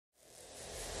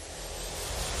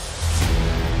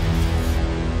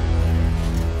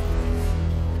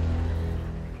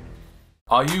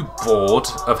Are you bored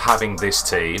of having this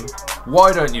team?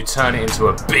 Why don't you turn it into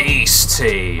a beast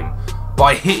team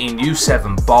by hitting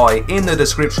U7 buy in the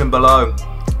description below.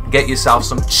 Get yourself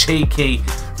some cheeky,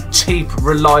 cheap,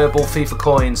 reliable FIFA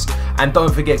coins, and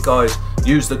don't forget guys,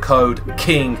 use the code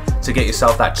KING to get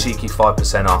yourself that cheeky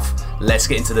 5% off. Let's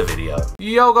get into the video.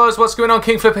 Yo guys, what's going on?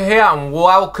 Kingflipper here and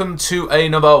welcome to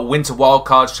another Winter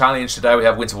Wildcards challenge. Today we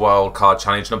have Winter Wildcard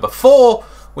challenge number 4,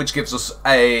 which gives us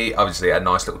obviously a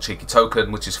nice little cheeky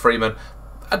token, which is Freeman,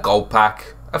 a gold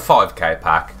pack, a 5k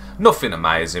pack. Nothing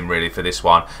amazing really for this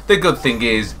one. The good thing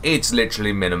is it's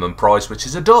literally minimum price, which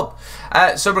is a dub.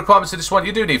 So requirements for this one,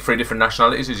 you do need 3 different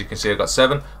nationalities. As you can see, I've got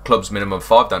 7. Clubs minimum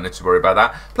 5, don't need to worry about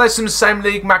that. Players from the same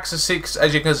league, max of 6.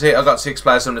 As you can see, I've got 6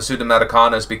 players from the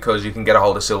Sudamericanas because you can get a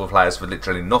hold of silver players for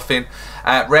literally nothing.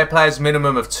 Rare players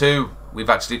minimum of 2. We've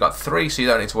actually got 3, so you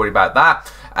don't need to worry about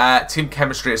that. Team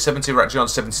chemistry at 70, we're actually on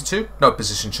 72. No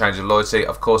position change of loyalty.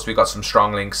 Of course, we've got some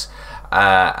strong links,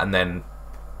 and then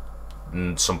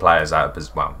some players out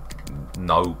as well,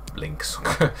 no links.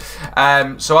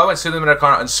 So I went to the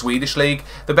Americana and Swedish League.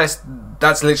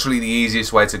 That's literally the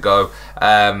easiest way to go.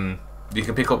 You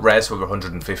can pick up rares for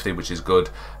 150, which is good.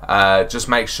 Just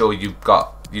make sure you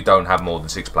don't have more than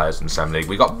 6 players in the same league.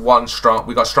 We got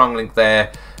strong link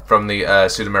there from the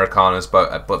Sudamericanas,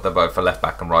 but they're both for left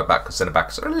back and right back, because centre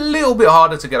backs are a little bit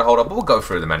harder to get a hold of, but we'll go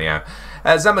through them anyhow.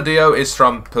 Zamudio is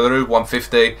from Peru,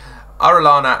 150.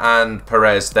 Arellana and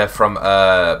Perez, they're from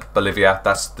Bolivia.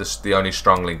 That's the only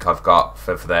strong link I've got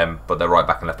for them, but they're right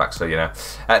back and left back, so you know.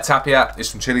 Tapia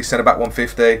is from Chile, centre back,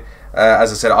 150.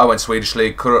 As I said, I went Swedish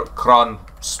League. Kron,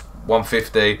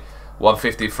 150.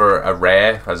 150 for a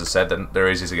rare, as I said,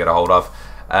 they're easy to get a hold of.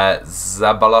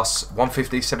 Zabalos,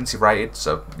 150, 70 rated,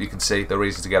 so you can see they're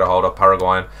easy to get a hold of.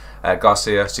 Paraguayan.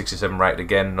 Garcia, 67 rated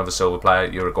again, another silver player,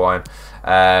 Uruguayan.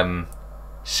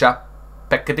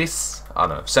 Pekadis, I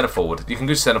don't know, centre forward. You can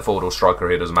do centre forward or striker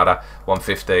here, doesn't matter.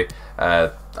 150. I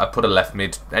put a left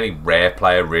mid, any rare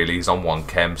player really. He's on 1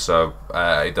 chem, so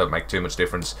it don't make too much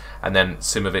difference. And then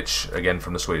Simovic again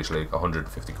from the Swedish League,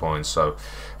 150 coins. So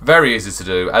very easy to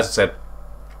do. As I said,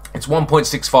 it's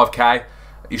 1.65k.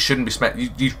 You shouldn't be spent.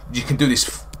 You can do this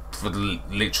for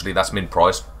literally, that's min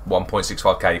price.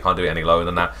 1.65k. You can't do it any lower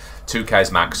than that. 2k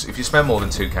is max. If you spend more than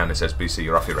 2k in this SBC,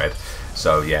 you're off your head.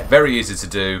 So yeah, very easy to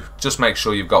do. Just make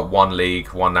sure you've got 1 league,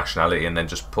 1 nationality, and then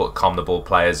just put the ball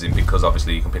players in, because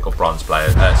obviously you can pick up bronze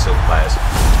players, silver players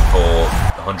for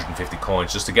 150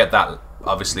 coins, just to get that,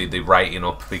 obviously, the rating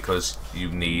up, because you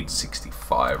need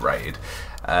 65 rated.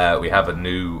 We have a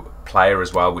new player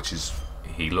as well, which is,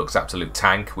 he looks absolute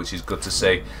tank, which is good to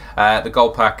see. The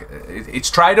gold pack, it's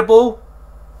tradable.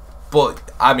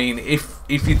 But, I mean, if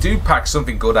you do pack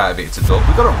something good out of it, it's a dub.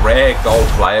 We've got a rare gold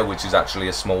player, which is actually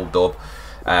a small dub,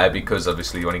 because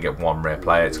obviously you only get 1 rare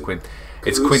player. It's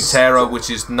Quintero, which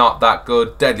is not that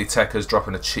good. Deadly Tekker's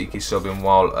dropping a cheeky sub in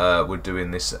while we're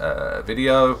doing this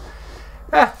video.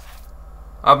 Yeah,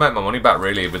 I've made my money back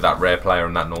really with that rare player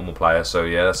and that normal player, so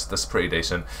yeah, that's pretty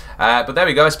decent. But there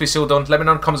we go, SBC all done. Let me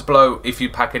know in the comments below if you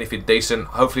pack anything decent.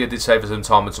 Hopefully I did save us some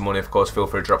time and some money. Of course, feel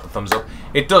free to drop a thumbs up.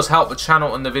 It does help the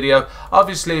channel and the video.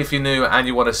 Obviously, if you're new and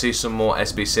you want to see some more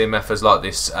SBC methods like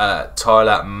this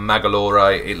Tyler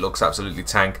Magalore, it looks absolutely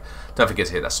tank. Don't forget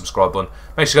to hit that subscribe button.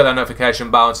 Make sure you got that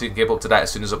notification bell so you can keep up to date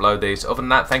as soon as I upload these. Other than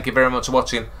that, thank you very much for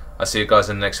watching. I'll see you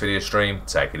guys in the next video stream.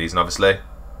 Take it easy and obviously,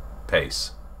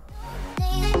 peace.